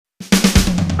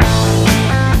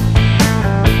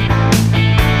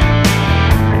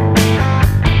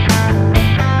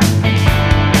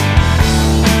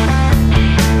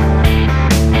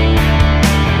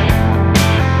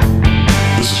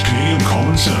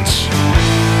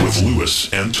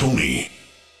Tony.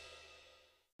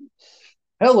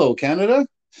 Hello, Canada.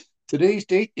 Today's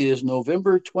date is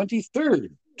November 23rd,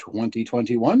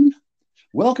 2021.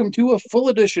 Welcome to a full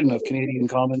edition of Canadian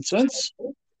Common Sense.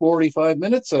 45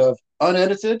 minutes of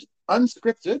unedited,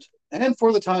 unscripted, and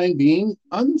for the time being,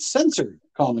 uncensored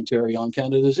commentary on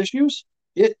Canada's issues.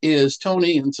 It is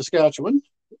Tony in Saskatchewan.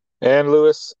 And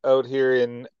Lewis out here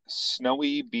in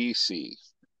snowy BC.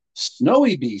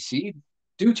 Snowy BC.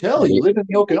 Do tell, you live in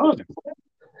the Okanagan.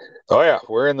 Oh, yeah,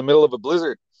 we're in the middle of a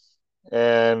blizzard.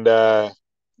 And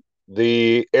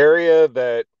the area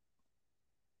that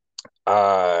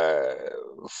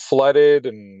flooded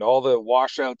and all the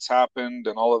washouts happened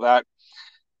and all of that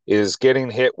is getting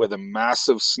hit with a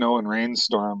massive snow and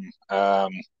rainstorm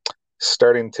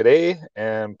starting today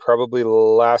and probably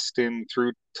lasting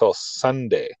through till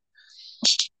Sunday.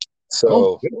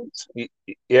 So,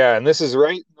 yeah, and this is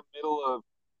right in the middle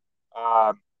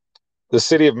of the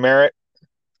city of Merritt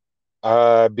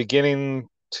beginning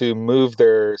to move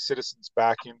their citizens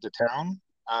back into town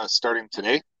starting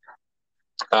today.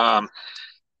 The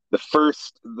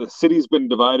city's been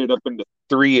divided up into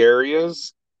 3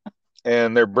 areas,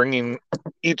 and they're bringing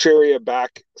each area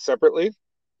back separately.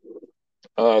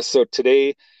 So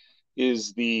today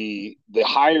is the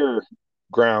higher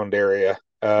ground area.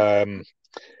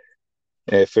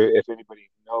 If anybody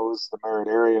knows the Merritt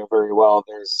area very well,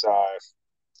 there's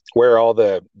where all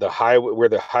the highway, where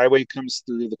the highway comes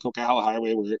through, the Coquihalla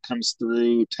Highway, where it comes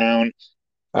through town.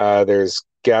 There's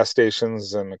gas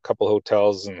stations and a couple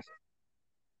hotels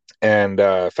and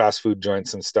fast food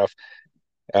joints and stuff.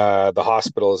 The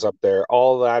hospital is up there.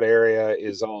 All that area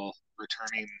is all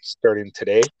returning starting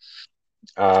today.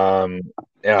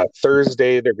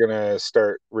 Thursday they're gonna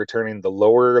start returning the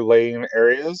lower laying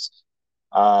areas.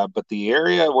 But the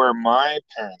area where my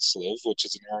parents live, which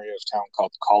is an area of town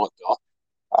called Collettville,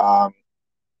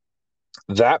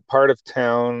 that part of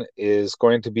town is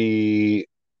going to be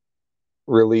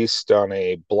released on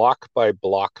a block by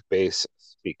block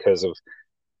basis because of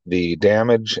the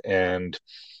damage and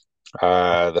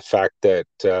the fact that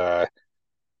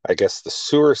I guess the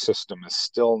sewer system is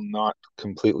still not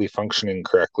completely functioning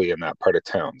correctly in that part of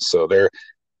town. So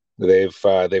they've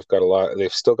still got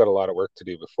a lot of work to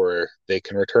do before they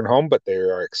can return home, but they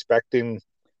are expecting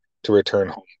to return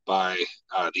home by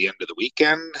the end of the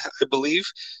weekend, I believe.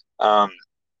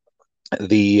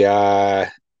 The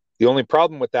only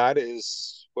problem with that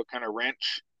is what kind of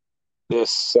wrench this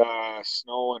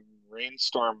snow and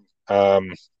rainstorm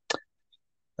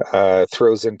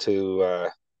throws into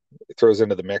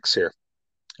the mix here.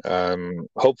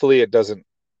 Hopefully it doesn't.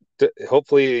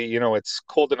 Hopefully, it's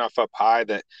cold enough up high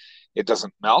that it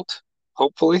doesn't melt.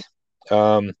 Hopefully,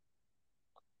 I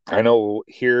know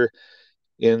here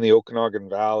in the Okanagan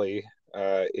Valley,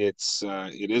 it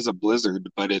is a blizzard,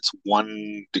 but it's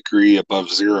 1 degree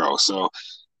above zero. So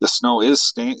the snow is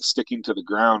sticking to the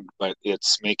ground, but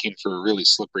it's making for really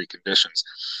slippery conditions.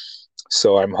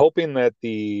 So I'm hoping that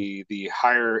the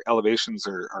higher elevations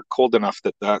are cold enough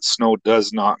that snow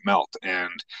does not melt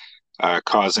and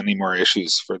cause any more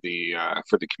issues for the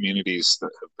communities that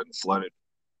have been flooded.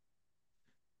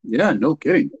 Yeah, no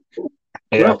kidding.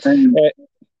 Yeah,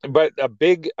 but a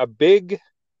big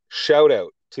shout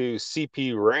out to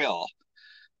CP Rail,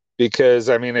 because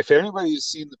I mean, if anybody's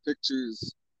seen the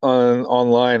pictures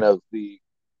online of the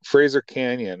Fraser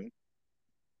Canyon,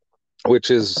 which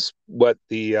is what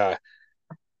the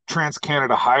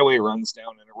Trans-Canada Highway runs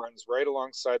down, and it runs right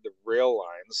alongside the rail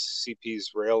lines,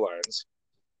 CP's rail lines.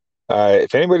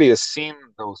 If anybody has seen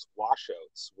those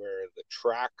washouts where the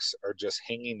tracks are just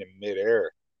hanging in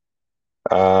midair,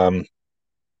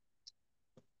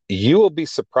 you will be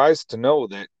surprised to know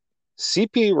that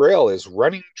CP Rail is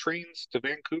running trains to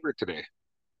Vancouver today.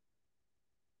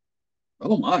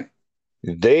 Oh my.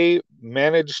 They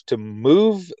managed to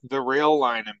move the rail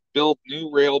line and build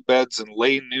new rail beds and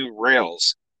lay new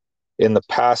rails in the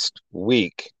past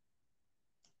week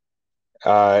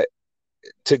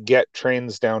to get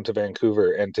trains down to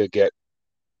Vancouver and to get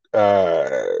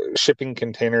shipping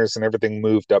containers and everything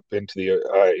moved up into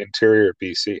the interior of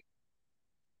BC.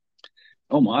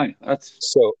 Oh my,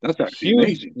 that's actually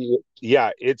huge. Amazing.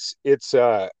 Yeah, it's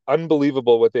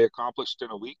unbelievable what they accomplished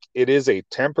in a week. It is a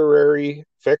temporary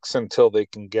fix until they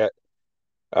can get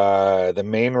the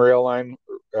main rail line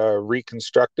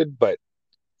reconstructed, but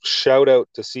shout out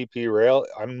to CP Rail.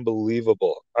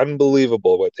 Unbelievable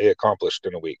what they accomplished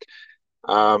in a week.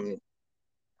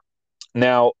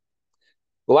 Now,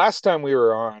 the last time we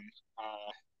were on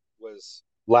was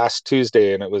last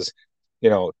Tuesday, and it was,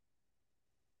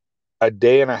 a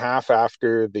day and a half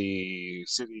after the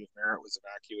city of Merritt was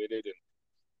evacuated, and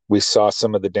we saw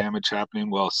some of the damage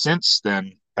happening. Well, since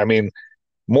then, I mean,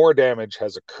 more damage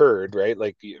has occurred, right?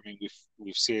 Like, I mean,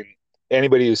 we've seen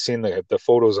anybody who's seen the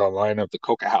photos online of the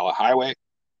Coquihalla Highway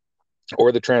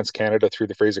or the Trans Canada through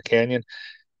the Fraser Canyon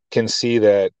can see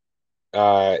that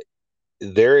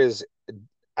there is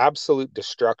absolute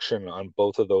destruction on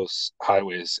both of those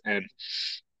highways. And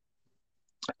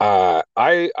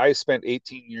I spent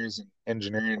 18 years in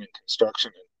engineering and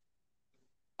construction.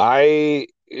 And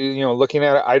looking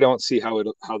at it, I don't see how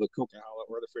the Coquihalla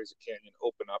or the Fraser Canyon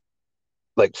open up,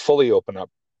 like fully open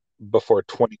up, before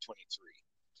 2023.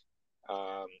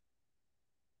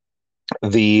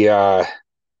 The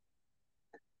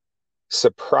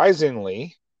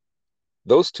surprisingly,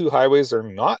 those two highways are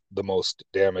not the most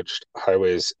damaged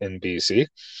highways in BC.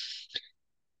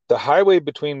 The highway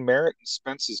between Merritt and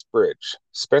Spence's Bridge.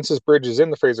 Spence's Bridge is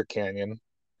in the Fraser Canyon,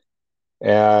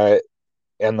 and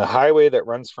the highway that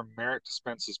runs from Merritt to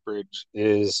Spence's Bridge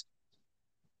joins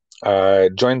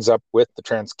up with the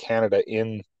Trans Canada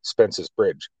in Spence's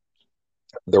Bridge.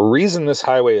 The reason this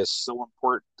highway is so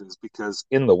important is because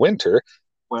in the winter,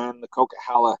 when the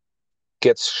Coquihalla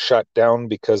gets shut down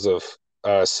because of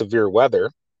severe weather,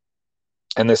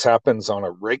 and this happens on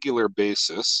a regular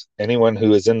basis. Anyone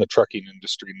who is in the trucking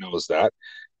industry knows that.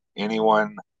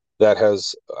 Anyone that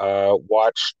has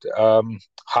watched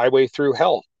Highway Through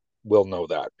Hell will know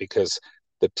that, because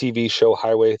the TV show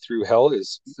Highway Through Hell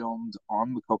is filmed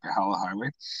on the Coquihalla Highway.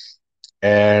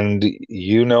 And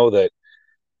you know that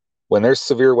when there's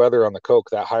severe weather on the Coke,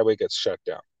 that highway gets shut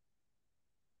down.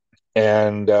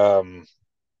 And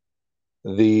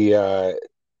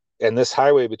this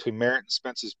highway between Merritt and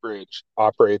Spence's Bridge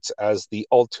operates as the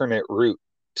alternate route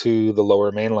to the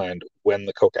Lower Mainland when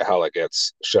the Coquihalla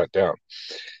gets shut down.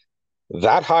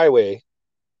 That highway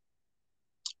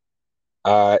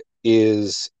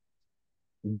is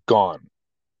gone.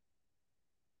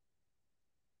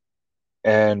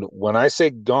 And when I say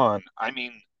gone, I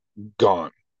mean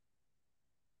gone.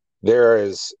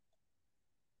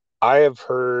 I have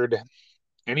heard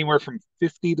anywhere from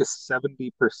 50 to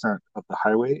 70% of the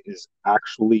highway is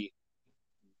actually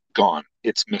gone.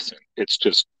 It's missing. It's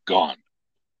just gone.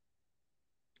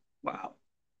 Wow.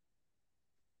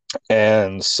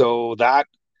 And so that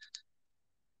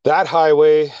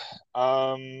highway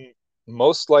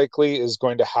most likely is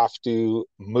going to have to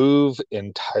move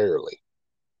entirely,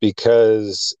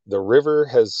 because the river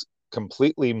has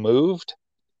completely moved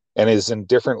and is in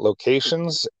different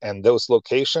locations, and those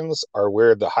locations are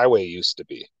where the highway used to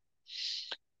be.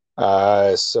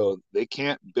 So they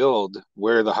can't build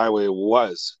where the highway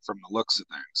was from the looks of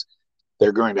things.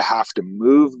 They're going to have to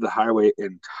move the highway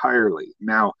entirely.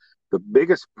 Now, the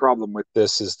biggest problem with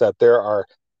this is that there are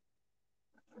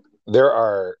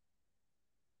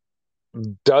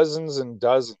dozens and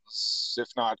dozens, if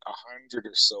not 100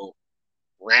 or so,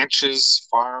 ranches,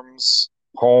 farms,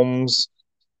 homes,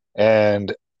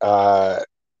 and I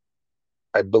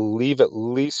believe at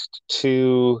least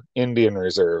 2 Indian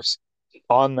reserves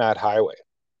on that highway,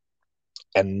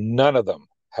 and none of them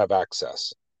have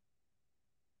access.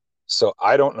 So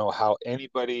I don't know how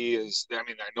anybody is. I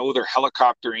mean, I know they're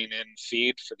helicoptering in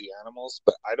feed for the animals,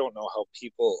 but I don't know how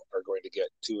people are going to get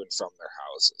to and from their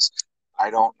houses.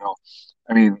 I don't know.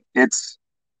 I mean, it's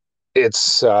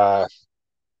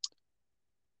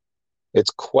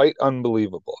quite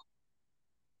unbelievable.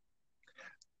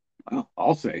 Well,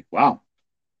 I'll say, wow.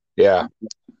 Yeah.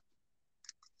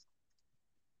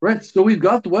 Right. So we've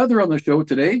got the weather on the show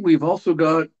today. We've also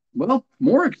got, well,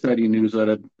 more exciting news out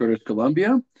of British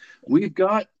Columbia. We've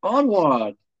got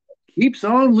Ottawa keeps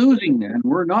on losing, and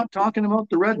we're not talking about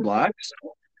the Red Blacks.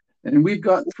 And we've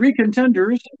got 3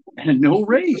 contenders and no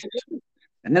race.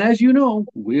 And as you know,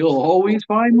 we'll always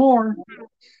find more.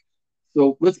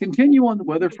 So let's continue on the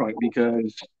weather front,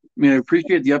 because I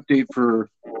appreciate the update for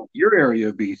your area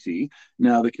of BC.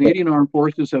 Now, the Canadian Armed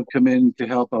Forces have come in to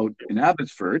help out in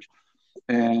Abbotsford,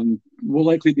 and will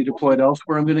likely be deployed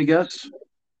elsewhere, I'm going to guess.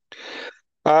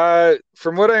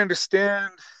 From what I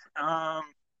understand,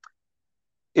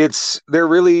 they're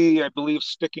really, I believe,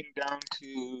 sticking down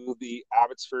to the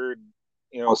Abbotsford,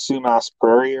 Sumas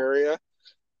Prairie area.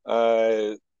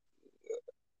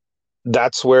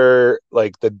 That's where,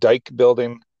 like, the dike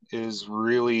building is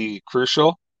really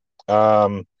crucial.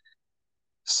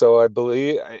 So I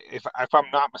believe, if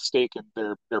I'm not mistaken,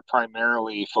 they're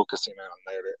primarily focusing on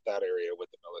that area with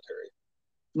the military.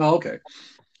 Oh, okay.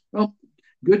 Well,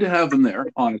 good to have them there,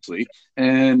 honestly.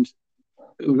 And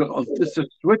just to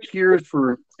switch gears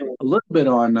for a little bit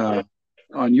on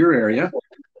your area,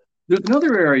 there's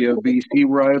another area of BC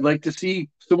where I'd like to see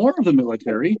some more of the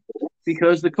military,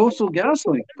 because the Coastal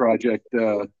GasLink project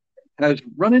has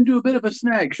run into a bit of a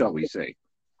snag, shall we say.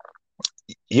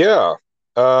 Yeah.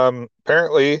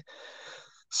 Apparently,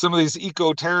 some of these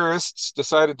eco-terrorists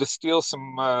decided to steal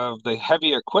some of the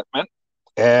heavy equipment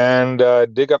and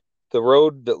dig up the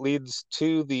road that leads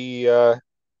to the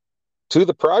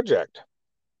project.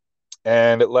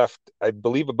 And it left, I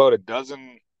believe, about a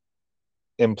dozen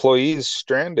employees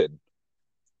stranded.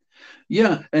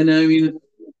 Yeah, and I mean,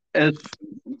 as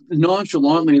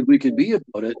nonchalantly as we could be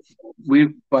about it, we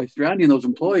by stranding those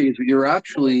employees, you're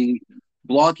actually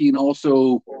blocking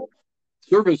also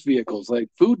service vehicles like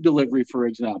food delivery, for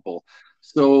example.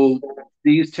 So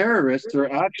these terrorists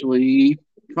are actually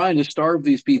trying to starve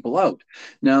these people out.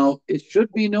 Now, it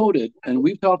should be noted, and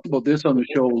we've talked about this on the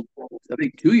show, I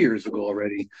think 2 years ago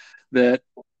already, that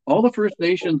all the First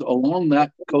Nations along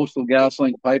that Coastal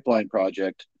GasLink pipeline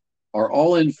project are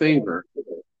all in favor,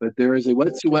 but there is a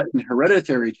Wet'suwet'en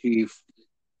hereditary chief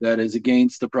that is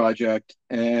against the project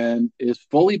and is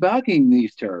fully backing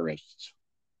these terrorists.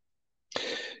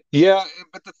 Yeah,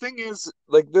 but the thing is,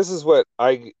 like, this is what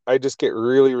I just get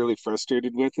really, really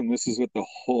frustrated with, and this is what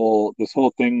this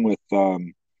whole thing with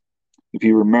if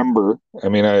you remember, I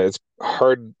mean, it's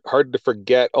hard to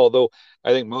forget, although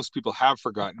I think most people have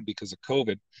forgotten because of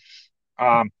COVID.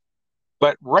 Um,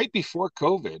 but right before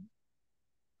COVID,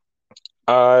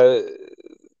 uh,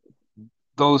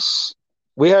 those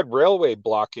we had railway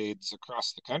blockades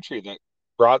across the country that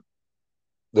brought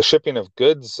the shipping of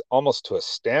goods almost to a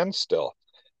standstill.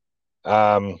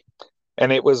 Um,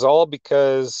 and it was all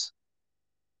because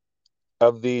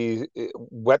of the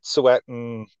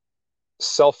Wet'suwet'en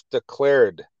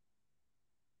self-declared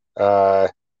uh,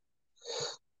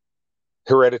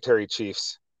 hereditary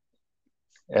chiefs,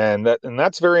 and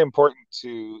that's very important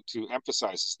to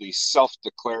emphasize is the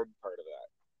self-declared part of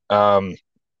that,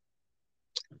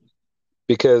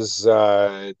 because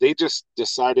they just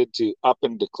decided to up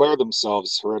and declare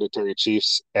themselves hereditary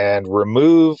chiefs and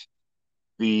remove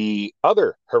the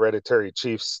other hereditary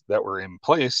chiefs that were in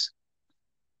place,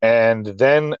 and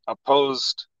then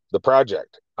opposed the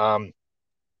project.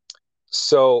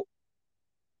 So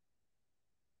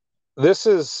this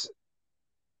is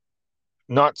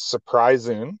not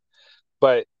surprising,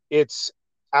 but it's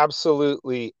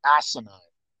absolutely asinine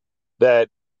that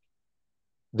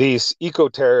these eco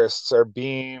terrorists are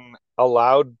being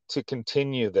allowed to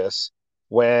continue this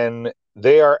when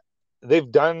they're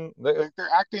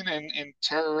acting in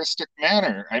terroristic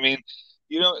manner. I mean,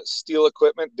 you don't steal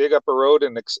equipment, dig up a road,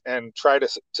 and try to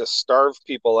starve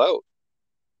people out.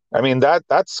 I mean,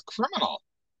 that's criminal.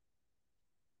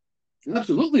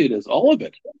 Absolutely, it is all of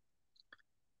it.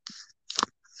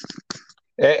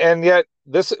 And yet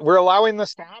this we're allowing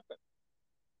this to happen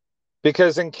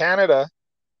because in Canada,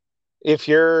 if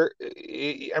you're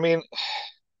I mean,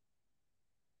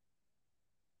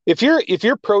 if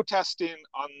you're protesting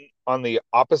on the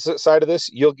opposite side of this,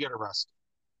 you'll get arrested.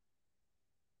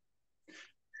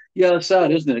 Yeah, it's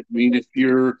sad, isn't it? I mean, if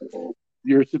you're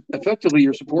effectively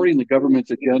you're supporting the government's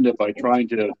agenda by trying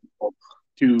to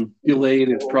delay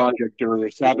this project or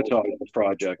sabotage this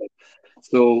project.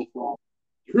 So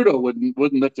Trudeau wouldn't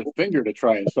lift a finger to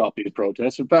try and stop these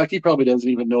protests. In fact, he probably doesn't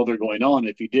even know they're going on.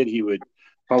 If he did, he would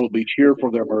probably cheer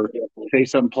for them or say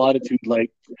some platitude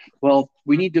like, "Well,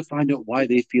 we need to find out why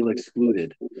they feel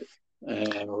excluded,"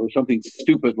 or something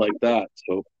stupid like that.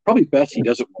 So probably best he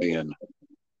doesn't weigh in.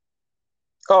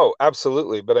 Oh,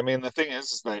 absolutely. But I mean, the thing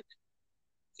is that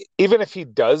even if he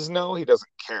does know, he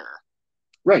doesn't care.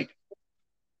 Right.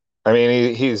 I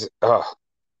mean, he's oh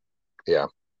yeah.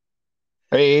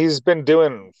 I mean, he's been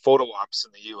doing photo ops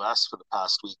in the U.S. for the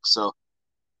past week, so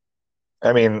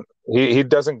I mean, he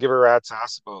doesn't give a rat's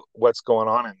ass about what's going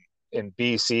on in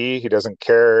BC. He doesn't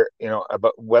care,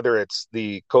 about whether it's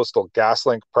the Coastal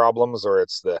GasLink problems or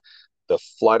it's the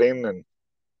flooding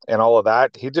and all of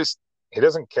that. He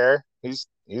doesn't care. He's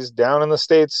down in the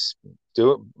States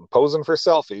doing posing for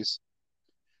selfies.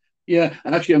 Yeah,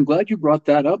 actually, I'm glad you brought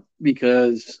that up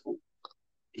because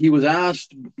he was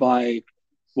asked by,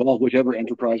 well, whichever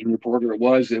Enterprise reporter it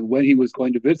was, and when he was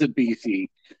going to visit BC.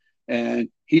 And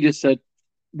he just said,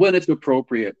 when it's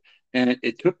appropriate. And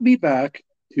it took me back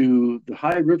to the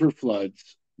High River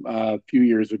floods a few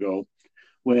years ago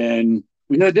when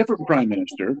we had a different prime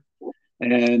minister.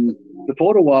 And the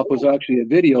photo op was actually a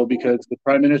video because the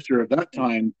prime minister of that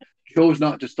time chose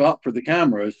not to stop for the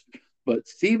cameras. But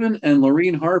Stephen and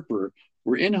Lorraine Harper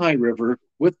were in High River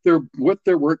with their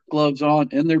work gloves on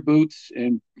and their boots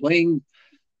and playing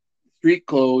street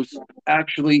clothes,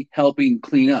 actually helping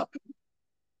clean up.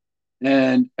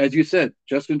 And as you said,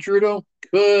 Justin Trudeau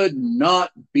could not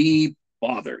be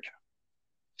bothered.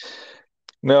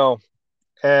 No,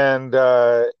 and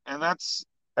that's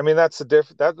I mean that's a diff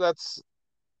that that's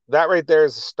that right there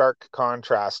is a stark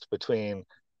contrast between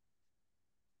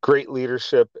great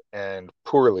leadership and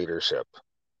poor leadership.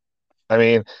 I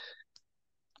mean,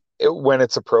 when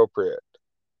it's appropriate.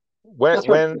 That's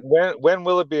right. When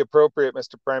will it be appropriate,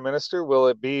 Mr. Prime Minister? Will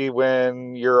it be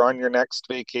when you're on your next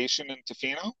vacation in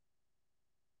Tofino?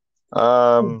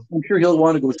 I'm sure he'll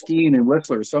want to go skiing in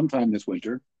Whistler sometime this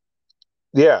winter.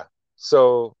 Yeah.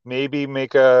 So maybe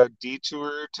make a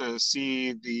detour to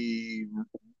see you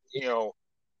know,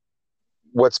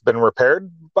 what's been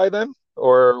repaired by then,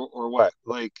 or what?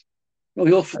 Like, No, I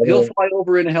he'll mean, fly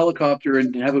over in a helicopter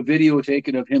and have a video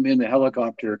taken of him in the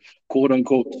helicopter, quote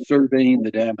unquote, surveying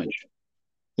the damage.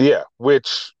 yeah,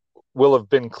 which will have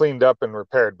been cleaned up and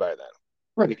repaired by then.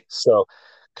 Right. So,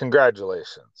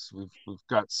 congratulations. We've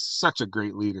got such a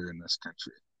great leader in this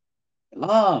country.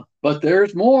 But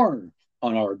there's more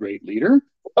on our great leader.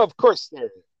 Of course there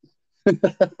is.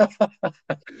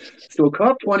 So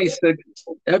COP26,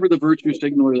 ever the virtue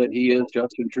signaler that he is,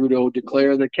 Justin Trudeau,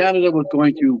 declared that Canada was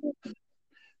going to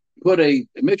put a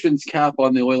emissions cap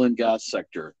on the oil and gas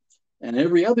sector. And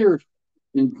every other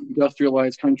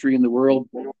industrialized country in the world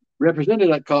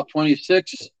represented at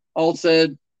COP26 all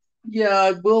said,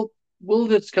 yeah, we'll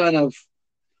just kind of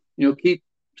keep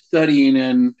studying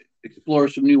and explore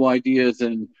some new ideas,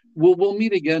 and we'll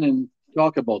meet again and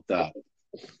talk about that.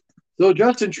 So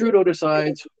Justin Trudeau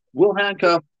decides we'll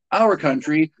handcuff our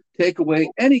country, take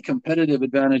away any competitive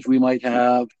advantage we might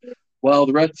have, while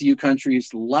the rest of you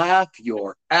countries laugh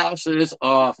your asses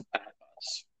off at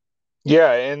us.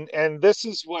 Yeah, and this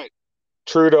is what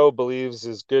Trudeau believes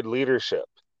is good leadership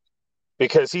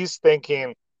because he's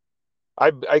thinking,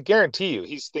 I guarantee you,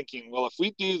 he's thinking, well, if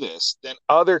we do this, then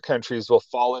other countries will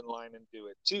fall in line and do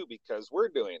it too because we're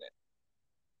doing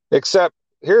it. Except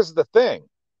here's the thing.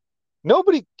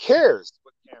 Nobody cares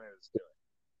what Canada's doing.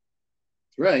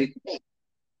 Right.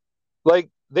 Like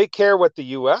they care what the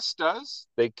US does,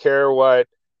 they care what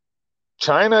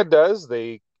China does,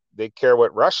 they care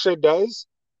what Russia does.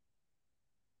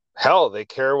 Hell, they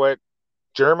care what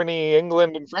Germany,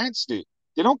 England, and France do.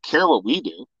 They don't care what we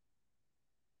do.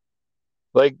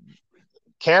 Like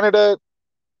Canada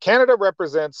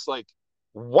represents like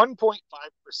 1.5%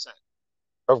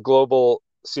 of global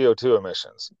CO2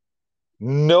 emissions.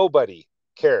 Nobody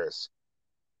cares.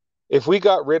 If we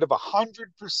got rid of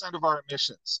 100% of our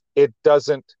emissions, it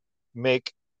doesn't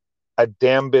make a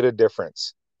damn bit of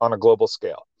difference on a global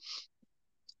scale.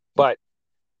 But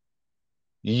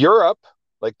Europe,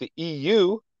 like the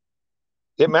EU,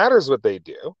 it matters what they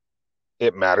do.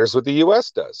 It matters what the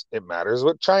US does. It matters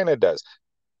what China does.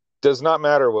 Does not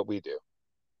matter what we do.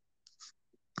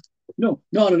 No,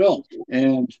 not at all.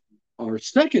 And our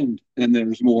second, and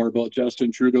there's more about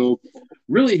Justin Trudeau,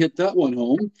 really hit that one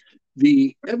home.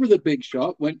 The ever the big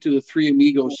shot went to the Three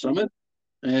Amigos Summit,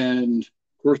 and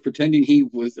of course, pretending he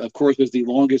was, of course, was the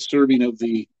longest serving of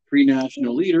the three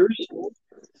national leaders,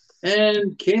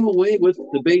 and came away with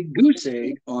the big goose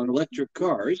egg on electric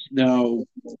cars. Now,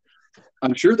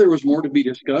 I'm sure there was more to be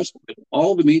discussed, but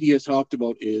all the media talked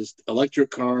about is electric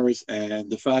cars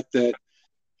and the fact that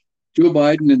Joe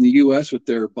Biden and the U.S. with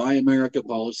their Buy America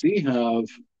policy have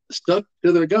stuck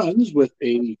to their guns with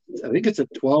I think it's a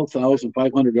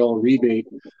 $12,500 rebate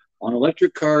on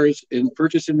electric cars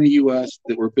purchased in the U.S.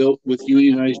 that were built with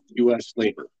unionized U.S.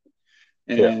 labor.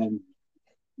 And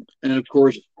of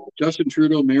course, Justin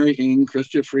Trudeau, Mary King,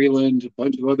 Chrystia Freeland, a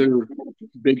bunch of other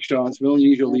big shots.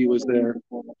 Melanie Jolie was there.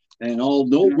 And all,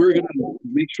 no, we're going to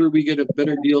make sure we get a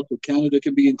better deal so Canada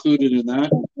can be included in that.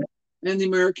 And the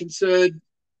Americans said,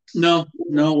 no,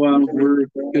 we're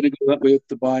going to go that way with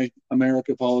the Buy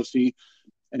America policy.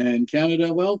 And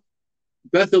Canada, well,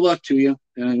 best of luck to you.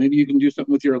 Maybe you can do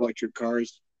something with your electric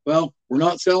cars. Well, we're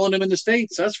not selling them in the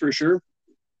States, that's for sure.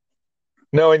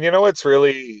 No, and you know what's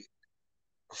really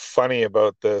funny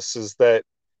about this is that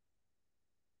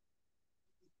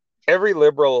every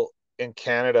liberal in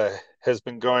Canada has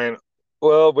been going,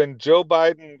 well, when Joe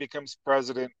Biden becomes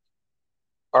president,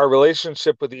 our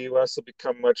relationship with the US will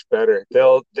become much better.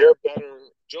 They're better.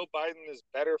 Joe Biden is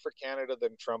better for Canada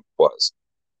than Trump was.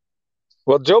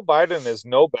 Well, Joe Biden is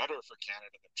no better for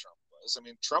Canada than Trump was. I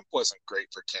mean, Trump wasn't great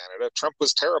for Canada. Trump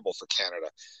was terrible for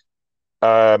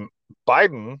Canada.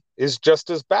 Biden is just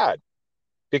as bad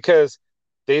because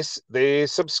they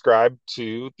subscribe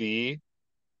to the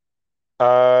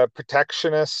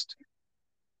protectionist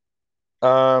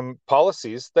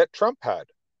policies that Trump had.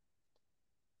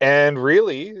 And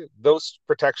really, those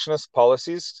protectionist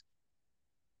policies,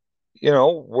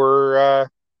 were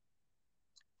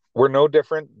no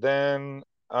different than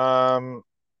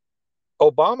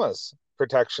Obama's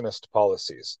protectionist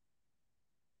policies.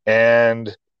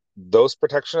 And those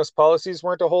protectionist policies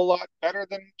weren't a whole lot better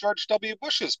than George W.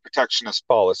 Bush's protectionist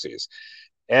policies.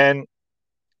 And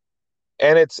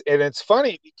it's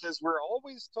funny because we're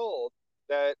always told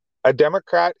that a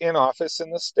Democrat in office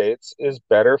in the States is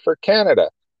better for Canada.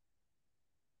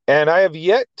 And I have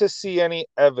yet to see any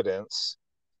evidence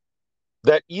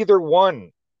that either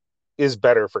one is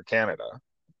better for Canada.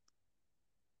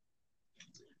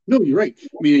 No, you're right.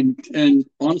 I mean, and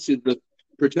honestly, the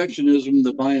protectionism,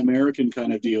 the Buy American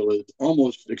kind of deal is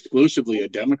almost exclusively a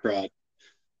Democrat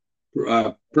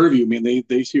purview. I mean,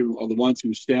 they see are the ones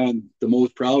who stand the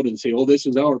most proud and say, "Oh, this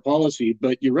is our policy."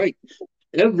 But you're right.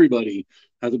 Everybody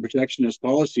has a protectionist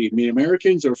policy. I mean,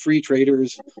 Americans are free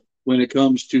traders when it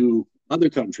comes to other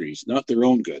countries, not their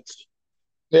own goods.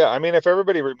 Yeah, I mean, if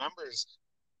everybody remembers,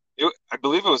 I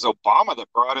believe it was Obama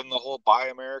that brought in the whole Buy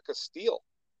America Steel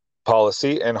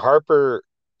policy, and Harper,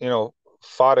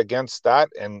 fought against that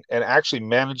and actually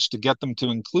managed to get them to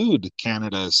include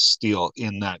Canada's steel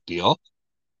in that deal.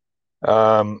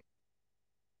 Um,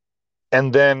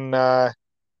 and then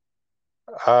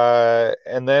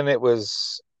it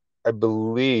was, I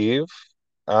believe,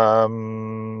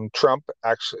 Trump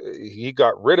actually he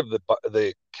got rid of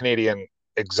the Canadian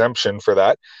exemption for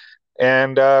that,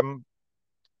 and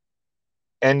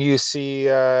you see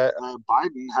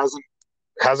Biden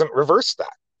hasn't reversed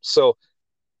that. So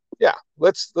yeah,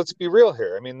 let's be real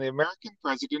here. I mean, the American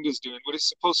president is doing what he's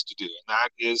supposed to do, and that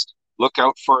is look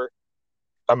out for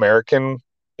American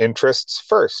interests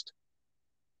first.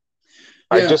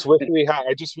 Yeah. I just wish we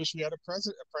had a prime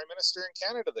minister in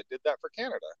Canada that did that for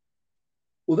Canada.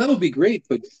 Well, that would be great,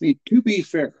 but to be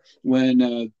fair,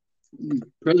 when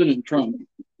President Trump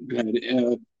had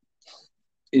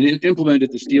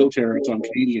implemented the steel tariffs on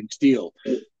Canadian steel,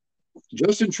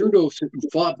 Justin Trudeau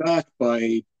fought back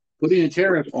by putting a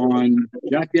tariff on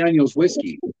Jack Daniel's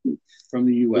whiskey from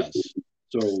the U.S.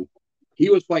 So he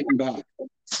was fighting back.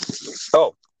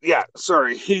 Oh, yeah,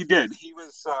 sorry, he did. He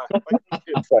was fighting the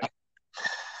good fight.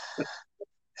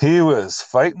 He was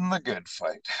fighting the good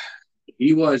fight.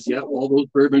 He was, yeah. All those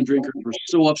bourbon drinkers were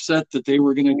so upset that they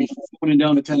were going to be putting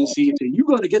down to Tennessee and saying, "You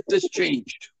got to get this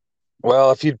changed."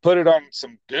 Well, if you'd put it on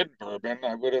some good bourbon,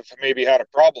 I would have maybe had a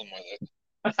problem with it.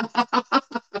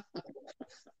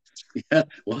 Yeah.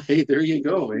 Well, hey, there you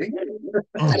go, eh?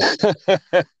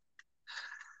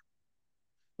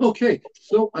 Okay,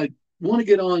 so I want to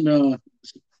get on the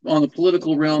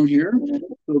political realm here.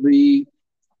 So the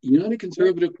United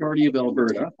Conservative Party of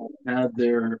Alberta had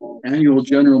their annual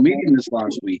general meeting this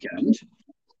last weekend,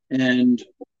 and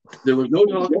there was no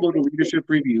talk about a leadership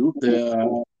review.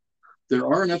 There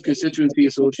are enough constituency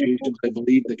associations, I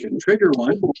believe, that can trigger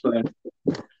one, but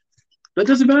that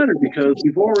doesn't matter because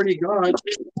we've already got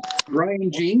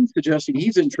Brian Jean suggesting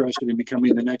he's interested in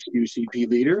becoming the next UCP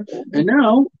leader, and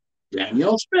now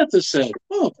Danielle Smith has said,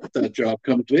 "Oh, if that job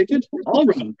comes vacant, I'll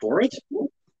run for it."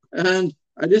 And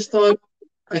I just thought,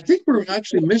 I think we're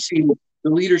actually missing the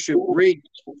leadership race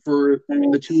for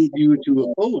the two of you to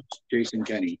oppose Jason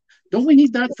Kenney. Don't we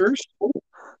need that first?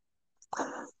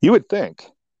 You would think.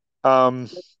 I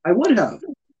would have.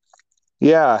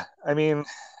 Yeah, I mean,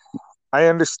 I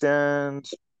understand,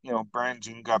 Brian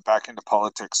Jean got back into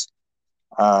politics.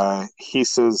 He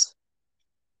says,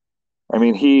 I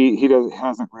mean, he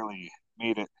hasn't really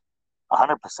made it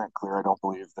 100% clear. I don't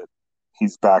believe that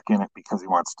he's back in it because he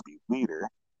wants to be leader.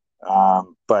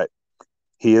 But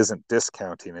he isn't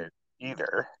discounting it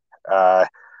either.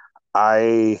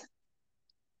 I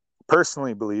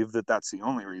personally believe that that's the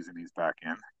only reason he's back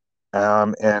in.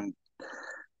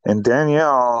 And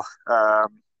Danielle,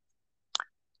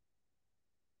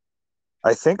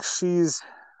 I think she's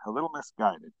a little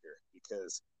misguided here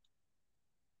because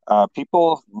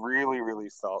people really, really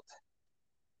felt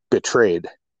betrayed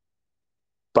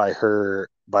by her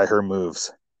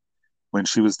moves when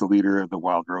she was the leader of the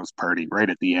Wild Rose Party right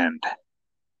at the end.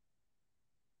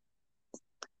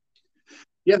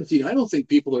 Yeah, see, I don't think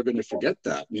people are going to forget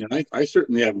that. I mean, I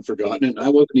certainly haven't forgotten it. I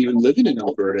wasn't even living in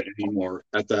Alberta anymore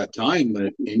at that time.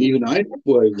 And even I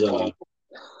was, I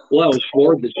was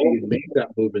floored that she had made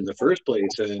that move in the first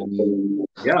place. And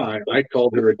yeah, I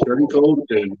called her a turncoat,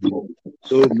 and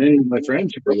so did many of my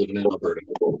friends who were living in Alberta.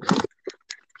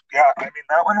 Yeah, I mean,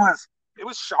 that one it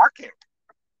was shocking.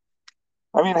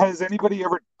 I mean, has anybody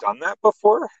ever done that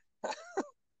before?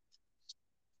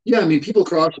 Yeah, I mean, people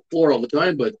cross the floor all the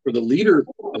time, but for the leader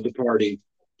of the party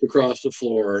to cross the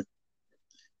floor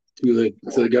to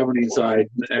the governing side,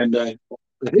 and I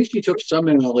think she took some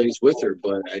MLAs with her,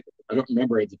 but I don't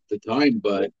remember at the time.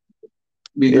 But I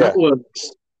mean, that was,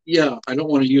 I don't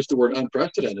want to use the word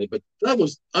unprecedented, but that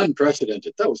was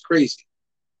unprecedented. That was crazy.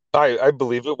 I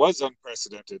believe it was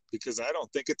unprecedented because I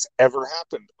don't think it's ever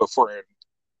happened before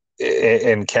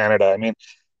in Canada. I mean,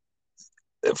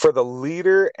 for the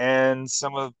leader and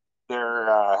some of their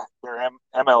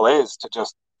MLAs to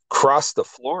just cross the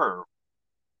floor.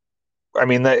 I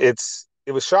mean, it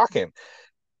was shocking,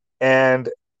 and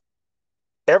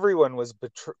everyone felt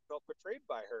betrayed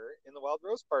by her in the Wild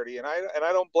Rose Party, and I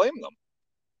don't blame them.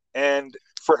 And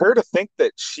for her to think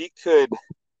that she could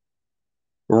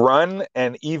run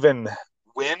and even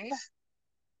win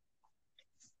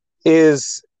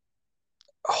is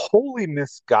wholly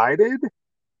misguided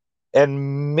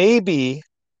and maybe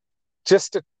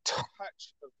just a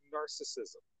touch of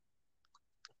narcissism.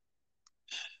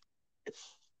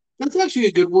 That's actually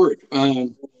a good word.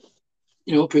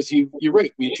 Because you're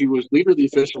right. I mean, she was leader of the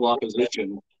official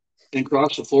opposition and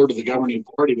crossed the floor to the governing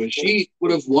party when she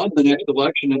would have won the next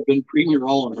election and been premier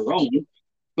all on her own.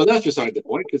 But that's beside the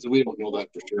point because we don't know that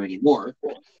for sure anymore.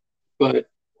 But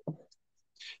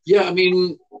yeah, I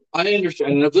mean, I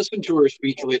understand. And I've listened to her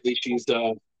speech lately. She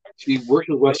works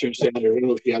with Western Standard. I don't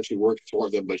know if she actually works for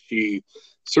them, but she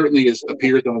certainly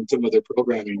appears on some of their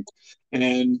programming.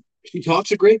 And she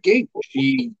talks a great game.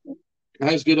 She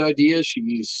has good ideas.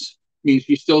 She's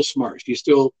still smart. She's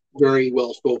still very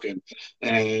well spoken.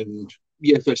 And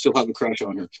yes, I still have a crush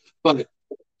on her. But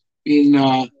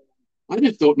in I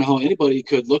just don't know how anybody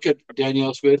could look at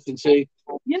Danielle Smith and say,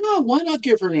 why not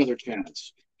give her another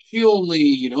chance? She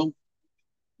only,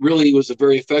 really was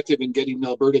very effective in getting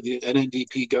Alberta the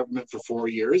NNDP government for 4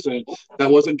 years, and that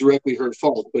wasn't directly her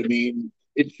fault. But I mean,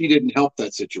 she didn't help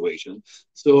that situation.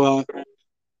 So,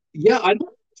 yeah, I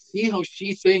don't see how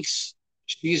she thinks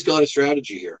she's got a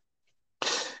strategy here.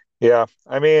 Yeah,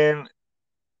 I mean,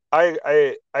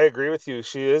 I agree with you.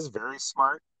 She is very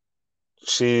smart.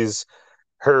 She's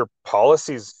Her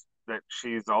policies that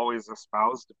she's always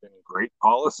espoused have been great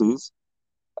policies.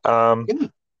 Um, Yeah.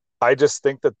 I just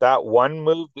think that one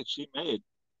move that she made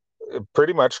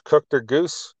pretty much cooked her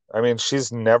goose. I mean,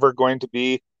 she's never going to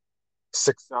be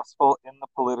successful in the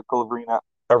political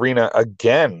arena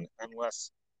again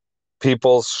unless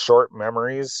people's short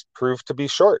memories prove to be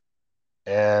short.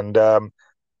 And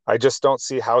I just don't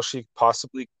see how she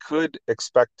possibly could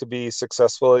expect to be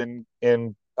successful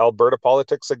in Alberta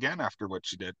politics again after what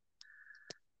she did.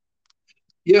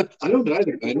 Yeah, I don't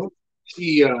either. I don't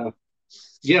see.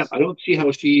 I don't see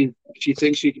how she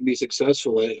thinks she can be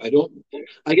successful. I don't.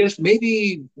 I guess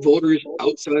maybe voters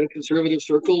outside of conservative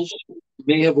circles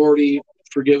may have already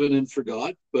forgiven and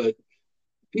forgot, but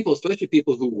people, especially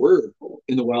people who were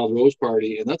in the Wild Rose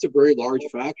Party, and that's a very large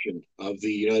faction of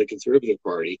the United Conservative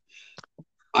Party.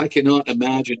 I cannot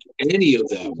imagine any of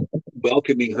them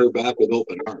welcoming her back with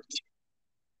open arms.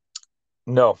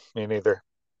 No, me neither.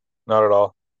 Not at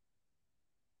all.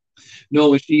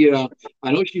 No,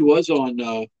 I know she was on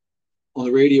the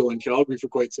radio in Calgary for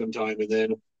quite some time, and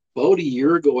then about a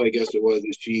year ago, I guess it was,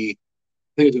 I think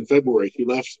it was in February, she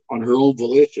left on her own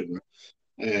volition,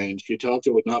 and she talked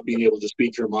about not being able to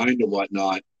speak her mind and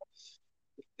whatnot.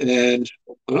 And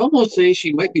I'd almost say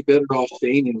she might be better off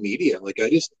staying in media. Like, I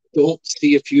just don't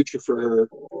see a future for her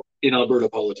in Alberta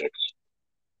politics.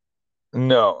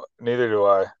 No, neither do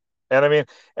I. And I mean,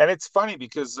 and it's funny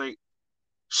because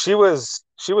she was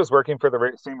working for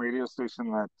the same radio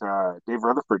station that Dave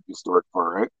Rutherford used to work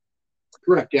for, right?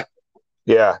 Correct. Yeah.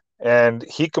 Yeah, and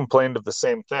he complained of the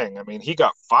same thing. I mean, he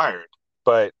got fired,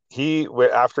 but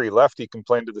after he left, he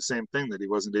complained of the same thing that he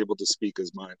wasn't able to speak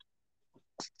his mind.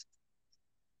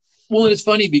 Well, it's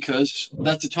funny because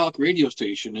that's a talk radio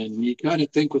station, and you kind of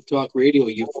think with talk radio,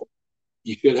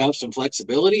 you should have some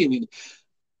flexibility. I mean,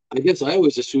 I guess I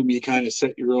always assume you kind of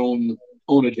set your own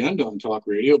agenda on talk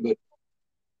radio, but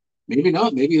maybe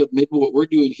not. Maybe what we're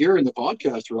doing here in the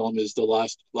podcast realm is the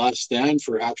last stand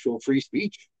for actual free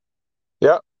speech.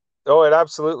 Yeah. Oh, it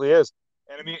absolutely is.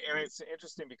 And I mean, and it's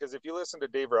interesting because if you listen to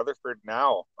Dave Rutherford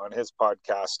now on his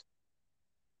podcast,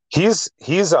 he's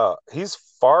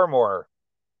far more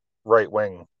right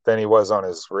wing than he was on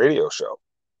his radio show.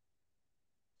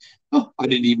 Oh, I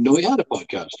didn't even know he had a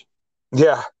podcast.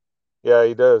 Yeah. Yeah,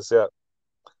 he does. Yeah.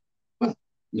 Well,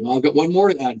 I've got one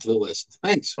more to add to the list.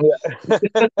 Thanks.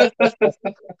 Yeah.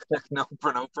 No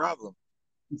problem.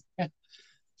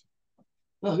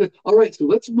 All right, so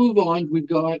let's move on. We've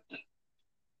got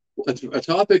a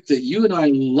topic that you and I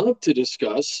love to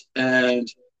discuss, and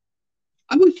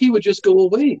I wish he would just go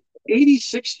away.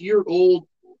 86-year-old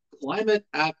climate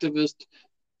activist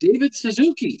David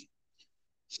Suzuki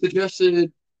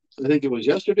suggested, I think it was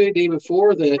yesterday, day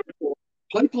before, that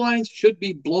pipelines should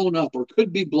be blown up or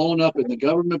could be blown up, and the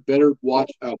government better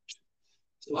watch out.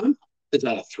 So is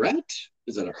that a threat?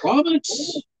 Is that a promise?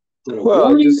 Is that a Well,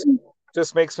 warning?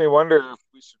 just makes me wonder if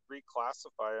we should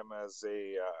reclassify him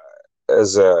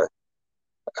as a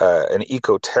an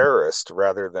eco terrorist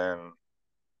rather than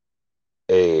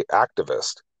a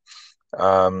activist.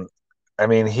 Um, I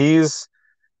mean, he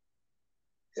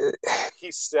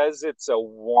says it's a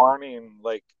warning,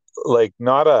 like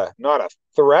not a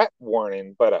threat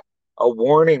warning, but a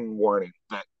warning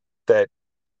that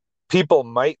people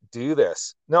might do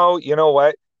this. No, you know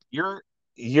what? You're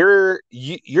you're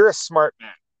a smart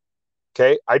man.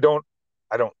 Okay, I don't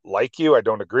like you. I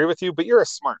don't agree with you, but you're a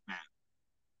smart man.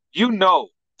 You know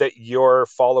that your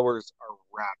followers are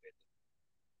rabid,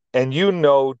 and you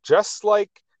know just like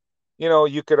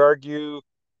you could argue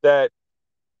that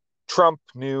Trump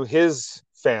knew his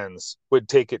fans would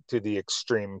take it to the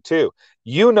extreme too.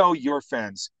 You know your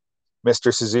fans,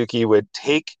 Mr. Suzuki, will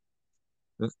take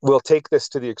this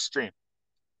to the extreme.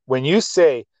 When you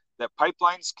say that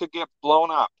pipelines could get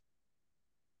blown up,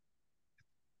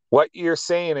 what you're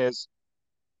saying is,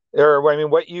 or I mean,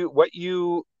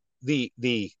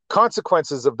 the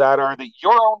consequences of that are that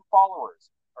your own followers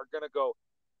are going to go,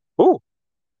 "Ooh,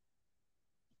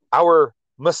 our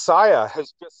Messiah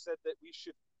has just said that we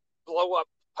should blow up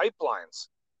pipelines."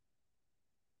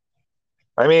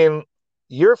 I mean,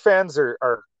 your fans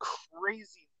are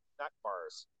crazy nut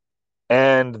bars,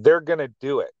 and they're going to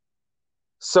do it.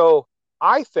 So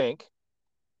I think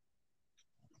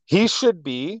he should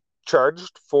be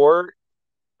charged for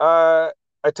uh,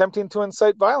 attempting to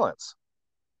incite violence.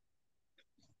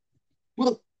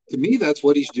 Well, to me, that's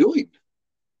what he's doing.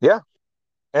 Yeah,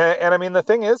 and I mean the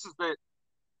thing is that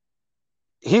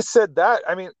he said that.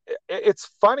 I mean, it's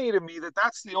funny to me that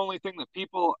that's the only thing that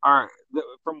people are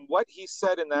from what he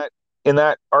said in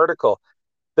that article,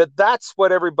 that's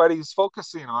what everybody's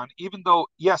focusing on, even though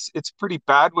yes, it's pretty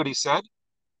bad what he said.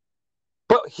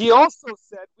 But he also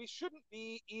said we shouldn't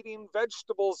be eating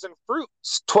vegetables and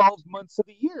fruits 12 months of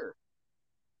the year.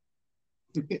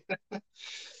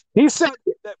 He said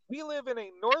that we live in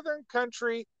a northern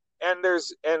country and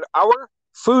our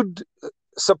food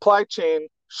supply chain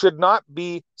should not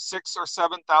be 6 or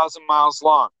 7,000 miles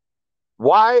long.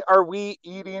 Why are we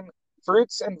eating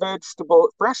fresh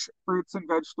fruits and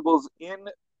vegetables in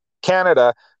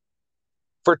Canada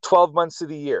for 12 months of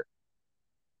the year?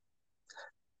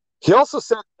 He also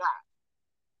said that.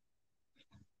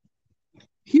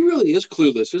 He really is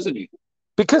clueless, isn't he?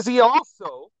 Because he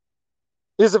also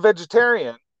is a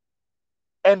vegetarian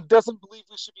and doesn't believe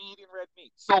we should be eating red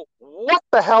meat. So what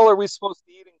the hell are we supposed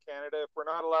to eat in Canada if we're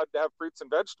not allowed to have fruits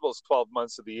and vegetables 12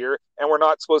 months of the year and we're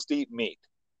not supposed to eat meat?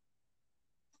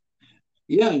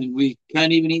 Yeah, and we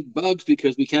can't even eat bugs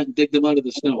because we can't dig them out of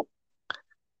the snow.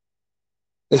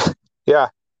 Yeah.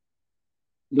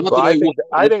 Not Well, that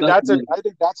I think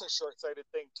that's a short-sighted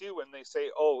thing too when they say,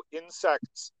 "Oh,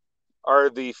 insects are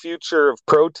the future of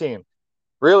protein."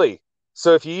 Really?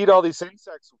 So if you eat all these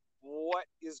insects, what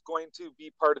is going to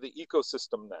be part of the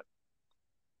ecosystem then?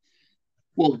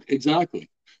 Well, exactly.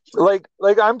 Like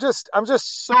I'm just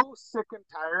so sick and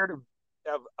tired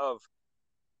of of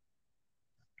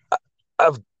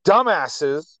of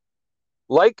dumbasses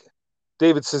like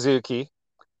David Suzuki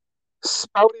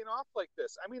spouting off like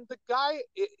this. I mean, the guy,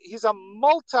 he's a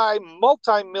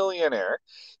multi millionaire.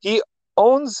 He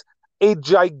owns a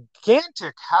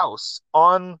gigantic house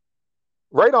on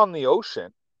right on the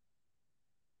ocean,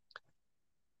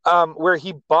 where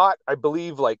he bought, I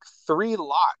believe, like 3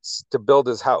 lots to build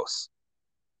his house.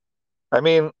 I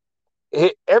mean,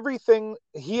 everything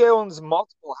he owns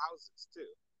multiple houses too.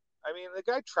 I mean, the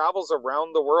guy travels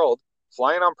around the world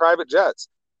flying on private jets.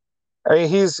 I mean,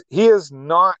 he is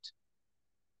not.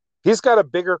 He's got a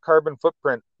bigger carbon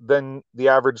footprint than the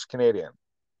average Canadian.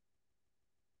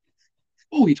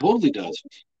 Oh, he totally does.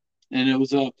 And it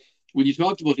was when you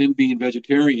talked about him being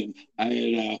vegetarian,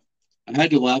 I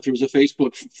had to laugh. There was a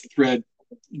Facebook thread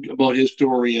about his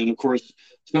story, and of course,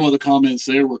 some of the comments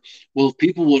there were, "Well, if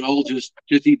people would all just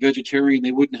eat vegetarian,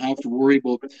 they wouldn't have to worry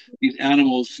about these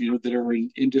animals, that are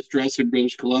in distress in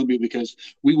British Columbia because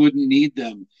we wouldn't need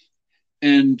them."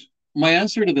 And my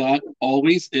answer to that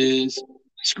always is,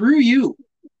 "Screw you!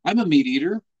 I'm a meat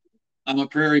eater. I'm a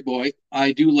prairie boy.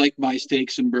 I do like my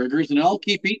steaks and burgers, and I'll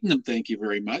keep eating them. Thank you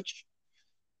very much."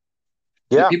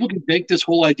 If Yeah, people can take this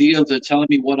whole idea of the telling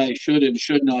me what I should and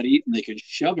should not eat, and they can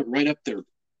shove it right up there,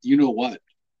 you know what?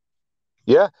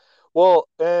 yeah. Well,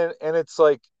 and it's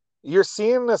like you're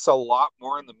seeing this a lot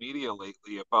more in the media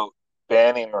lately about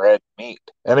banning red meat.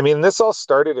 And I mean, this all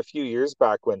started a few years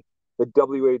back when the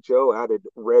WHO added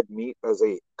red meat as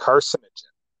a carcinogen.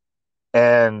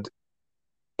 And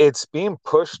it's being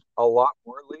pushed a lot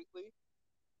more lately,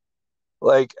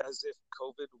 like as if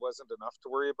COVID wasn't enough to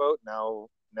worry about. Now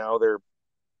they're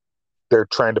they're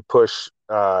trying to push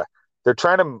they're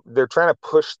trying to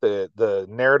push the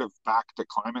narrative back to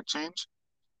climate change,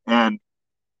 and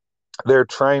they're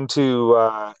trying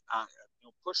to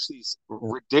push these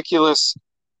ridiculous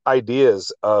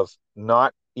ideas of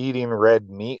not eating red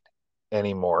meat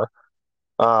anymore,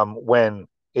 when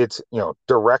it's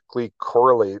directly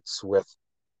correlates with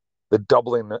the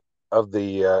doubling of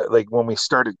the like when we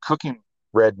started cooking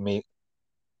red meat,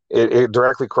 it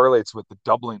directly correlates with the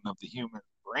doubling of the human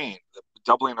brain, the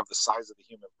doubling of the size of the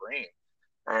human brain,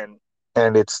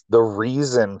 and it's the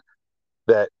reason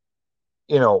that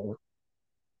you know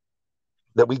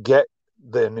that we get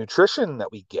the nutrition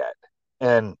that we get.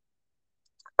 And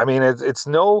I mean, it's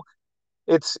no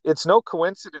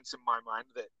coincidence in my mind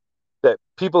that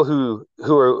people who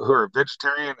are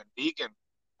vegetarian and vegan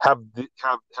have the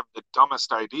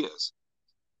dumbest ideas.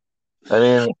 I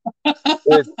mean,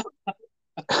 it,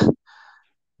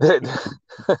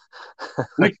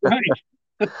 That's right.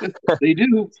 They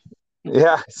do.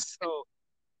 yeah. So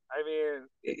I mean,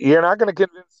 you're not going to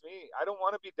convince me. I don't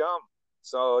want to be dumb.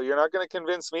 So you're not going to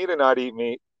convince me to not eat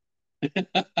meat.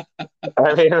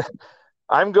 I mean,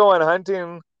 I'm going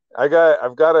hunting. I've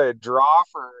got a draw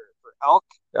for elk.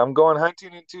 I'm going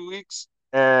hunting in 2 weeks,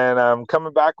 and I'm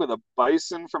coming back with a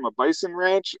bison from a bison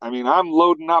ranch. I mean, I'm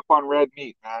loading up on red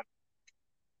meat, man.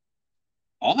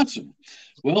 Awesome.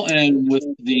 Well, and with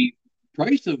the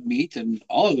price of meat and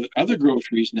all of the other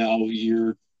groceries now,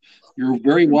 you're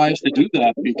very wise to do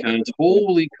that because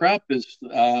holy crap, is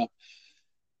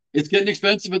it's getting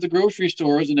expensive at the grocery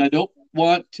stores, and I don't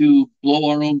want to blow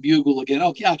our own bugle again.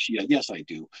 Oh, actually, yes, I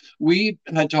do. We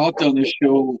had talked on this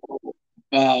show,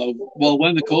 well,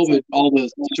 when the COVID, all the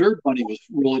CERB money was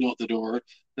rolling out the door,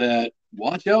 that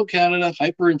watch out, Canada,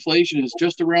 hyperinflation is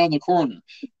just around the corner.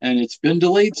 And it's been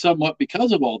delayed somewhat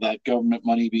because of all that government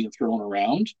money being thrown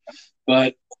around.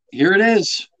 But here it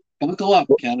is. Buckle up,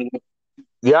 Canada.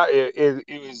 Yeah, it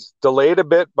was delayed a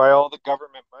bit by all the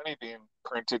government money being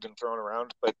printed and thrown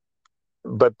around,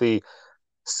 but the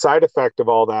side effect of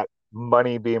all that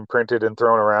money being printed and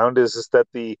thrown around is that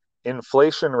the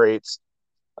inflation rates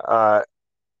uh,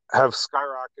 have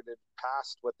skyrocketed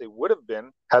past what they would have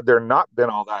been had there not been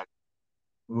all that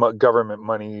government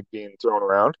money being thrown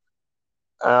around.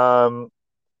 Um,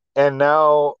 and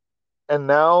now, and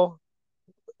now,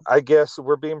 I guess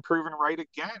we're being proven right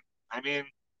again. I mean,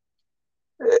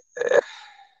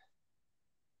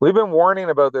 we've been warning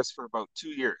about this for about 2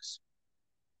 years,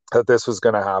 that this was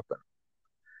going to happen,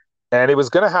 and it was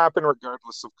going to happen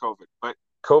regardless of COVID. But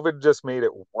COVID just made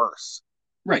it worse,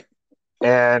 Right.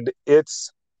 and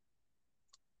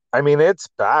I mean, it's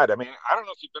bad. I mean, I don't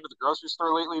know if you've been to the grocery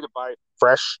store lately to buy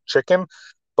fresh chicken,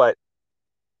 but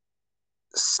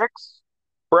six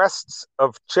breasts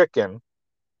of chicken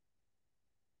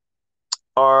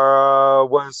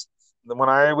was when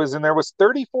I was in there was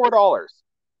 $34.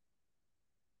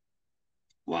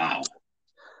 Wow.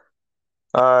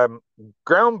 Um,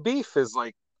 Ground beef is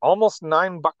like almost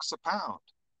 $9 a pound.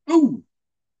 Ooh.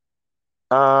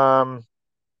 Um,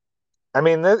 I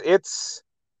mean, it's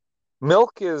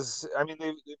milk is. I mean,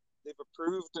 they've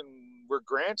approved and were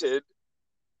granted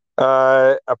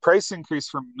a price increase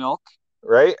for milk,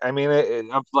 right? I mean,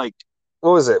 of like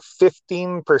what was it,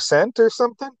 15% or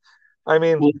something? I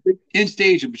mean, Well, in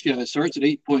stage, yeah, it starts at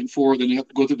 8.4, then you have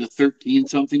to go through the 13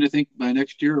 something, I think, by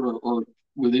next year, or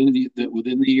within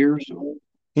the year. So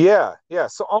yeah.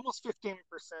 So almost 15%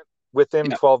 within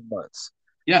yeah, 12 months.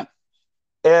 yeah,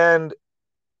 And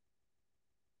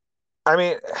I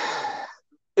mean,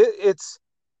 it's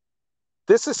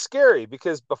this is scary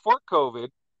because before COVID,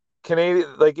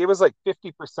 Canadian, like it was like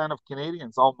 50% of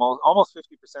Canadians, almost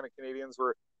 50% of Canadians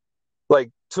were like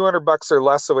 $200 or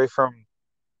less away from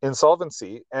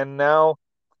insolvency, and now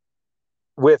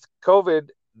with COVID,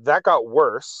 that got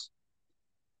worse,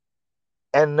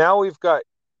 and now we've got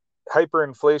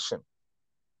hyperinflation,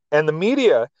 and the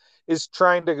media is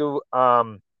trying to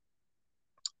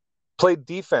play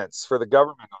defense for the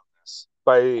government on this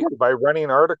by running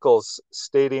articles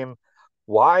stating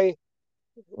why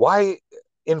why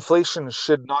inflation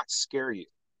should not scare you.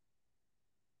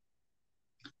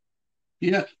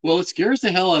 yeah. Well, it scares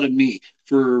the hell out of me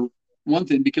for one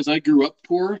thing because I grew up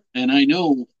poor, and I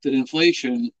know that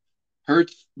inflation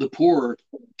hurts the poor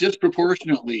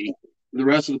disproportionately to the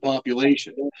rest of the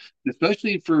population,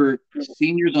 especially for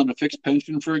seniors on a fixed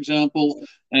pension, for example,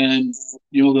 and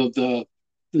the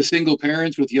single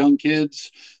parents with young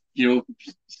kids,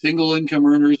 single income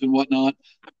earners and whatnot.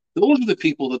 Those are the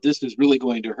people that this is really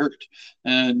going to hurt.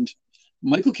 And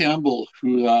Michael Campbell,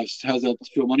 who has that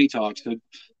show Money Talks, had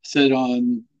said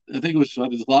on, I think it was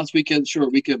last weekend, sure,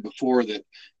 weekend before, that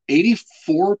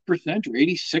 84% or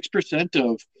 86%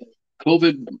 of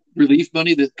COVID relief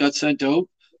money that got sent out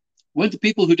went to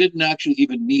people who didn't actually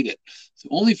even need it. So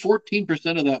only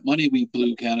 14% of that money we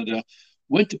blew, Canada,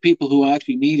 went to people who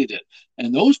actually needed it.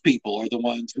 And those people are the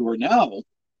ones who are now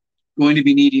going to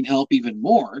be needing help even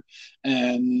more.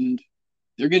 And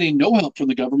they're getting no help from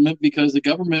the government because the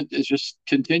government is just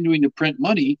continuing to print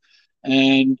money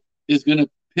and is going to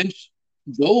pinch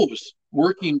those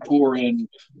working poor and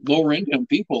lower income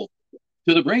people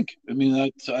to the brink. I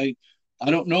mean,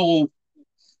 I don't know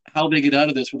how they get out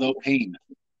of this without pain.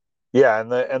 Yeah,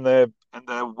 and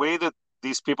the way that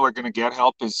these people are going to get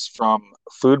help is from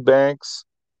food banks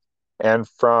and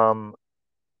from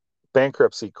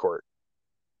bankruptcy court.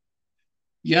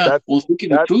 Yeah, That well,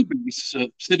 speaking of that food banks,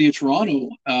 City of Toronto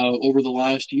over the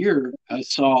last year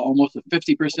saw almost a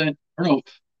 50%, or no,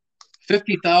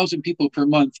 50,000 people per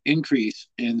month increase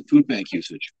in food bank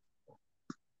usage.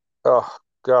 oh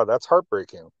God, that's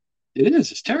heartbreaking. It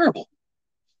is. It's terrible.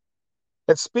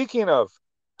 And speaking of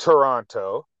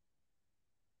Toronto,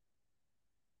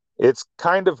 it's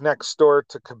kind of next door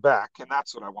to Quebec, and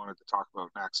that's what I wanted to talk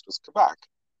about next was Quebec.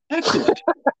 Excellent.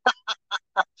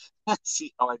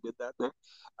 See how I did that there?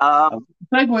 Um,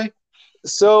 Segue.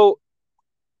 so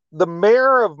the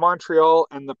mayor of Montreal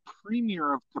and the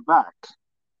premier of Quebec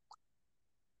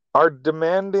are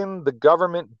demanding the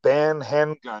government ban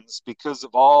handguns because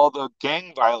of all the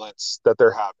gang violence that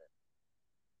they're having.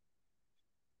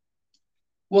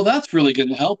 Well, that's really going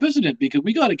to help, isn't it? Because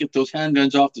we got to get those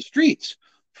handguns off the streets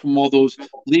from all those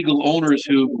legal owners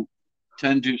who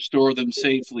tend to store them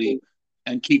safely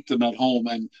and keep them at home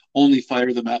and only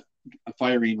fire them at a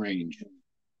firing range.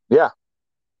 Yeah.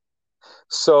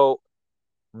 So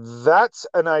that's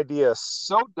an idea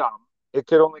so dumb it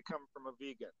could only come from a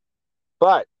vegan.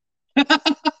 But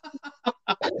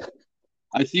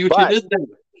I see what you but did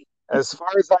there. as far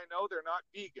as I know, they're not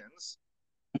vegans.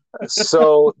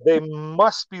 So they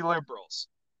must be liberals.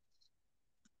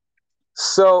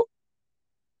 So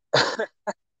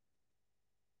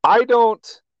I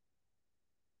don't.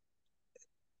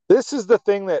 This is the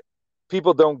thing that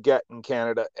people don't get in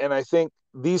Canada. And I think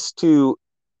these two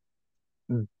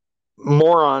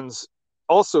morons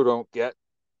also don't get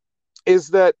is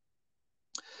that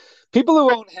people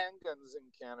who own handguns in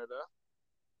Canada,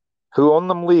 who own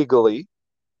them legally,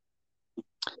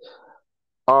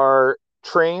 are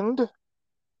trained,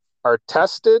 are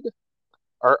tested,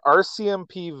 are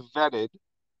RCMP vetted,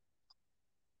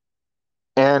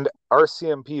 and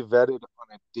RCMP vetted on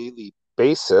a daily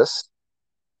basis,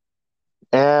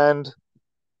 and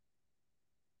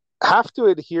have to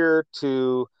adhere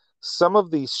to some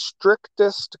of the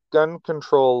strictest gun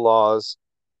control laws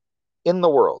in the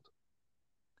world,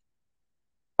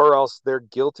 or else they're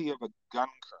guilty of a gun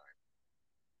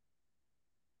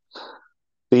crime.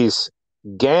 This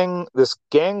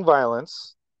gang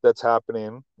violence that's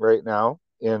happening right now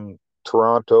in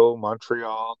Toronto,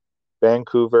 Montreal,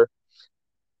 Vancouver,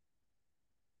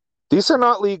 these are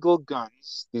not legal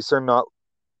guns. These are not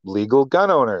legal gun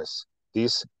owners.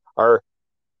 These are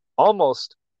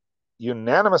almost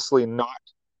unanimously not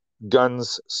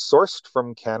guns sourced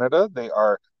from Canada. They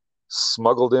are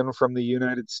smuggled in from the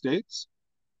United States,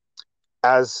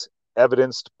 as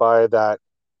evidenced by that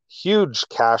huge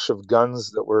cache of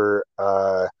guns that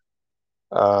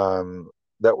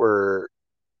were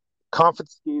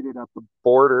confiscated at the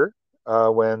border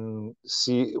when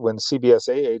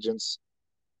CBSA agents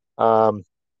um,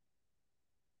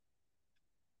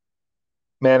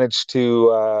 managed to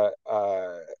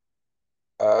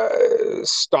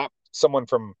stop someone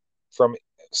from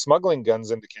smuggling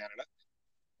guns into Canada.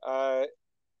 Uh,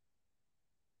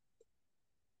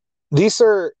 these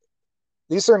are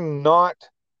these are not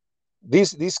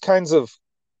these kinds of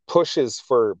pushes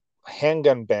for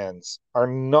handgun bans are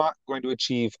not going to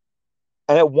achieve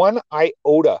and at one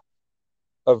iota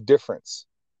of difference.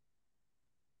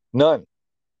 None.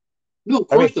 No, of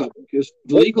I mean, course not, because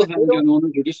the they, legal like they don't. handgun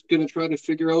owners are just going to try to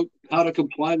figure out how to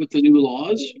comply with the new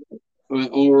laws,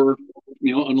 or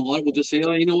and a lot will just say,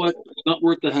 "Oh, you know what? It's not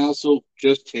worth the hassle.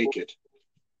 Just take it."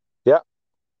 Yeah,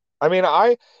 I mean,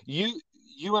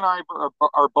 you and I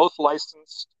are both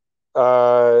licensed,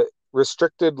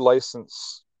 restricted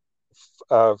license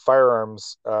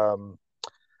firearms.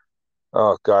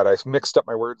 Oh God, I mixed up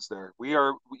my words there.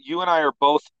 You and I are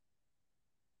both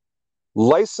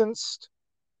licensed,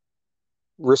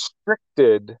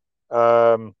 restricted.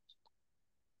 Um,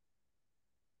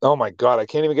 oh my God, I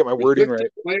can't even get my wording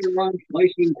Restricted right. firearms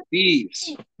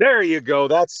licensees. There you go.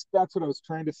 That's what I was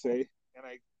trying to say, and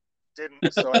I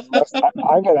didn't. So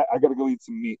I gotta go eat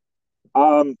some meat.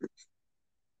 The,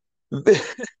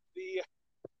 the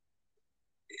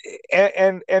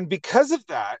and because of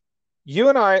that, you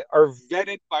and I are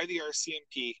vetted by the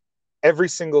RCMP every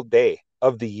single day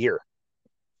of the year.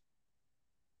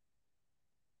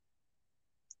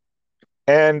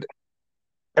 And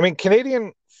I mean,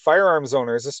 Canadian firearms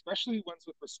owners, especially ones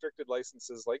with restricted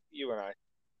licenses like you and I,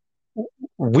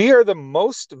 we are the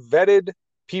most vetted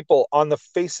people on the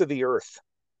face of the earth.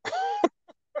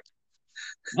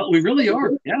 Well, we really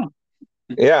are. Yeah.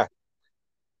 Yeah.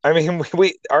 I mean,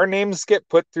 our names get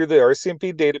put through the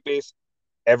RCMP database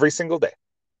every single day.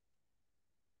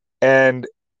 And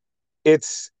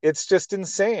it's just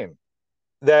insane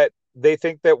that they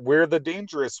think that we're the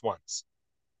dangerous ones.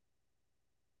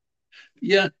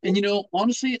 Yeah. And,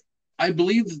 honestly, I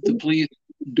believe that the police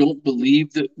don't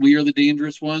believe that we are the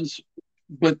dangerous ones,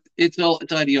 but it's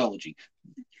ideology.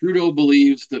 Trudeau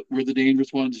believes that we're the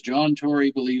dangerous ones. John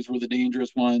Tory believes we're the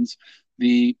dangerous ones.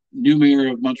 The new mayor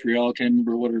of Montreal, I can't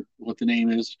remember what the name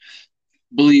is,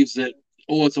 believes that,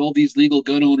 oh, it's all these legal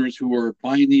gun owners who are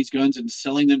buying these guns and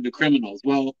selling them to criminals.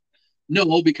 Well,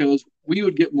 no, because we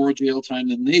would get more jail time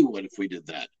than they would if we did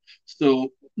that. So,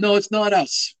 no, it's not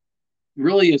us. It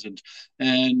really isn't.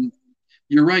 And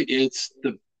you're right. It's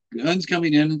the guns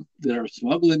coming in that are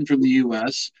smuggled in from the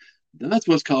U.S. That's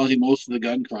what's causing most of the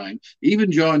gun crime.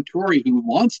 Even John Tory, who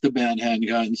wants to ban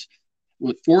handguns,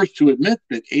 was forced to admit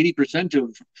that 80%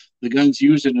 of the guns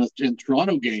used in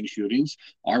Toronto gang shootings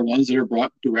are ones that are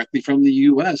brought directly from the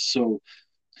U.S. So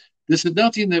this is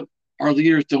nothing that our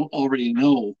leaders don't already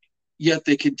know, yet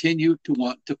they continue to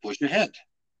want to push ahead.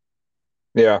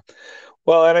 Yeah.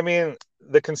 Well, and I mean,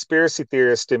 the conspiracy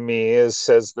theorist in me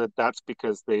says that that's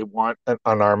because they want an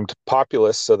unarmed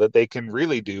populace so that they can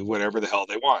really do whatever the hell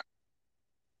they want.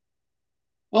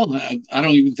 Well, I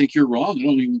don't even think you're wrong.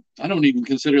 I don't even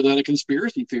consider that a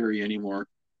conspiracy theory anymore.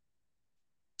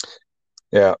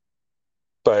 Yeah.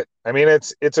 But I mean,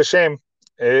 it's a shame.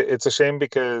 It's a shame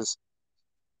because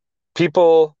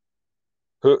people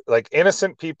who like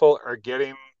innocent people are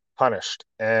getting punished,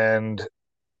 and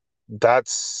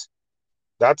that's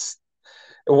that's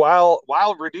while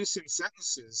reducing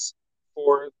sentences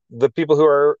for the people who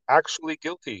are actually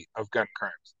guilty of gun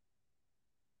crimes.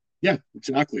 Yeah,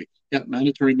 exactly. Yeah,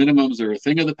 mandatory minimums are a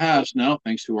thing of the past now,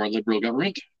 thanks to our liberal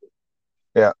government.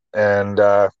 Yeah, and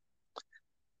the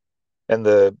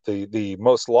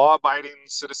most law-abiding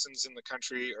citizens in the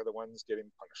country are the ones getting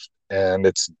punished, and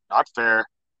it's not fair,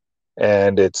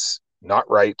 and it's not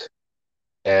right,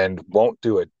 and won't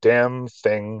do a damn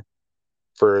thing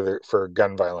for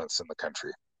gun violence in the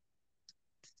country.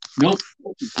 Nope,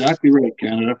 exactly right,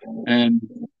 Canada. And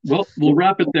well, we'll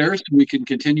wrap it there so we can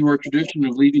continue our tradition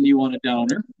of leaving you on a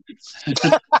downer.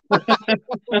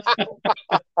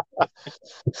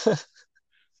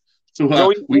 So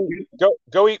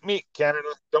go eat meat, Canada.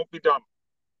 Don't be dumb.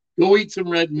 Go eat some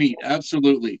red meat,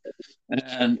 absolutely.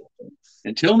 And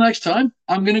until next time,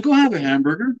 I'm going to go have a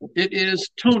hamburger. It is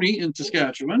Tony in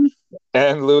Saskatchewan.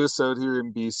 And Lewis out here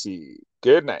in BC.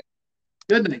 Good night.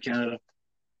 Good night, Canada.